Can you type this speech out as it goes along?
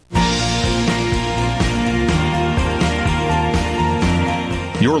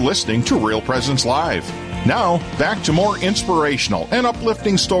You're listening to Real Presence Live. Now, back to more inspirational and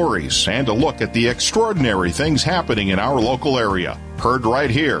uplifting stories and a look at the extraordinary things happening in our local area. Heard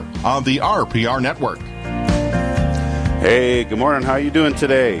right here on the RPR Network. Hey, good morning. How are you doing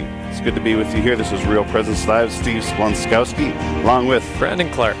today? It's good to be with you here. This is Real Presence Live. Steve Splonskowski, along with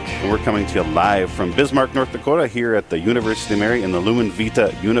Brandon Clark. And we're coming to you live from Bismarck, North Dakota, here at the University of Mary in the Lumen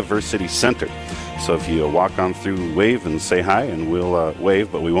Vita University Center. So if you walk on through, wave and say hi, and we'll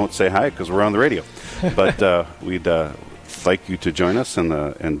wave, but we won't say hi because we're on the radio. But we'd like you to join us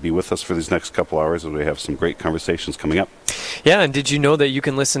and be with us for these next couple hours as we have some great conversations coming up. Yeah, and did you know that you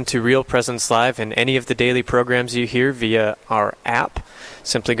can listen to Real Presence Live and any of the daily programs you hear via our app?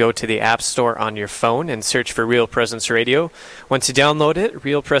 Simply go to the App Store on your phone and search for Real Presence Radio. Once you download it,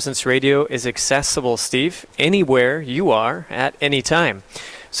 Real Presence Radio is accessible, Steve, anywhere you are at any time.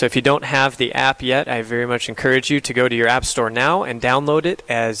 So if you don't have the app yet, I very much encourage you to go to your App Store now and download it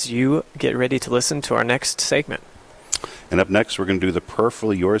as you get ready to listen to our next segment. And up next, we're going to do the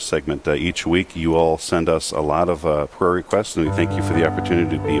Prayerfully Yours segment. Each week, you all send us a lot of prayer requests, and we thank you for the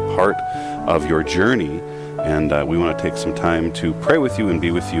opportunity to be a part of your journey. And we want to take some time to pray with you and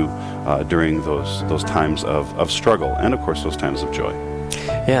be with you during those times of struggle and, of course, those times of joy.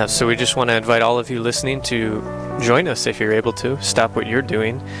 Yeah, so we just want to invite all of you listening to join us if you're able to. Stop what you're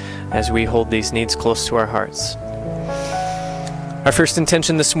doing as we hold these needs close to our hearts. Our first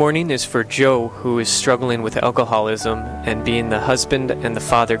intention this morning is for Joe, who is struggling with alcoholism and being the husband and the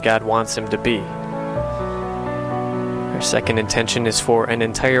father God wants him to be. Our second intention is for an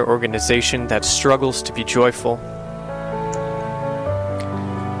entire organization that struggles to be joyful.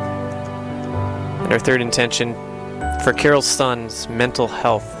 And our third intention for Carol's son's mental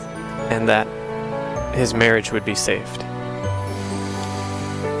health and that his marriage would be saved.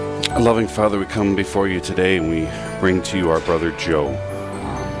 Loving Father, we come before you today and we bring to you our brother Joe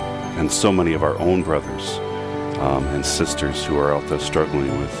and so many of our own brothers and sisters who are out there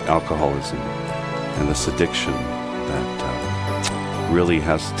struggling with alcoholism and this addiction that really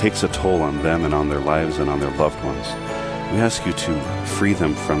takes a toll on them and on their lives and on their loved ones. We ask you to free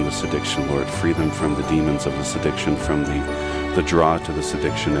them from this addiction, Lord. Free them from the demons of this addiction, from the draw to this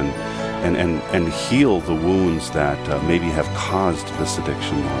addiction, and heal the wounds that maybe have caused this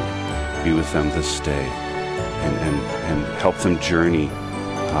addiction, Lord. Be with them this day and help them journey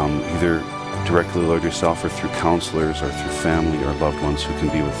either directly, Lord, yourself or through counselors or through family or loved ones who can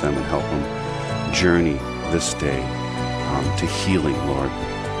be with them and help them journey this day to healing, Lord.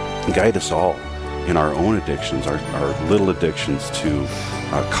 Guide us all in our own addictions, our little addictions to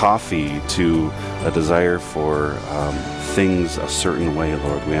coffee, to a desire for things a certain way,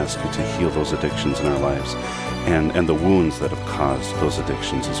 Lord. We ask you to heal those addictions in our lives and the wounds that have caused those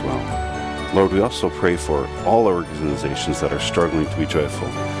addictions as well. Lord, we also pray for all organizations that are struggling to be joyful.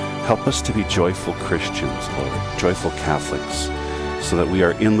 Help us to be joyful Christians, Lord, joyful Catholics, so that we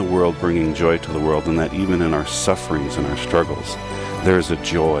are in the world bringing joy to the world, and that even in our sufferings and our struggles, there is a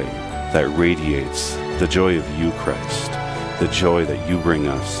joy that radiates, the joy of you, Christ, the joy that you bring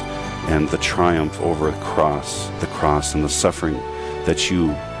us, and the triumph over the cross and the suffering that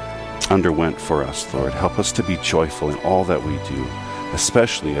you underwent for us, Lord. Help us to be joyful in all that we do,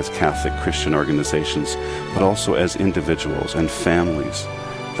 especially as Catholic Christian organizations, but also as individuals and families,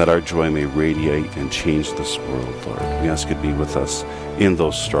 that our joy may radiate and change this world, Lord. We ask you to be with us in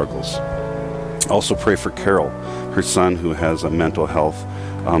those struggles. Also pray for Carol, her son who has a mental health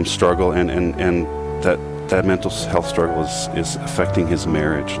struggle, and that mental health struggle is affecting his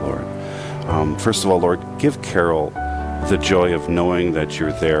marriage, Lord. First of all, Lord, give Carol the joy of knowing that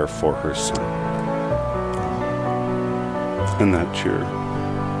you're there for her son, and that you're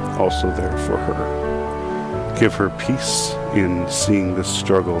also there for her. Give her peace in seeing this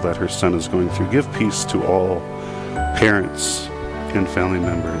struggle that her son is going through. Give peace to all parents and family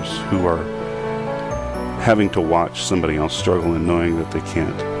members who are having to watch somebody else struggle and knowing that they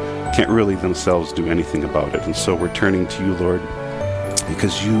can't really themselves do anything about it. And so we're turning to you, Lord,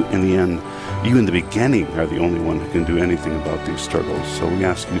 because you in the beginning are the only one who can do anything about these struggles. So we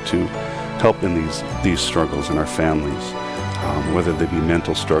ask you to help in these struggles in our families, whether they be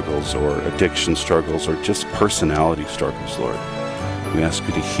mental struggles or addiction struggles or just personality struggles, Lord. We ask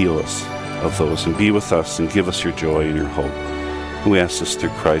you to heal us of those and be with us and give us your joy and your hope. And we ask this through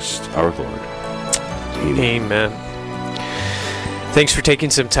Christ our Lord. Amen. Thanks for taking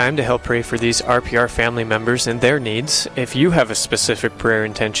some time to help pray for these RPR family members and their needs. If you have a specific prayer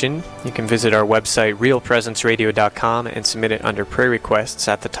intention, you can visit our website, realpresenceradio.com, and submit it under prayer requests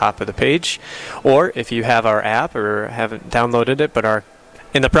at the top of the page. Or if you have our app or haven't downloaded it but are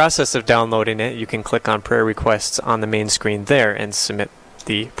in the process of downloading it, you can click on prayer requests on the main screen there and submit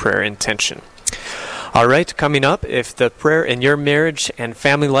the prayer intention. All right, coming up, if the prayer in your marriage and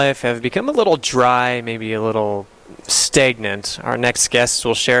family life have become a little dry, maybe a little stagnant, our next guests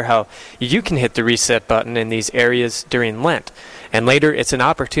will share how you can hit the reset button in these areas during Lent. And later, it's an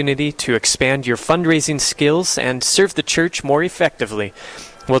opportunity to expand your fundraising skills and serve the church more effectively.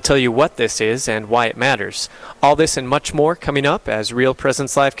 We'll tell you what this is and why it matters. All this and much more coming up as Real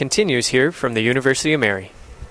Presence Live continues here from the University of Mary.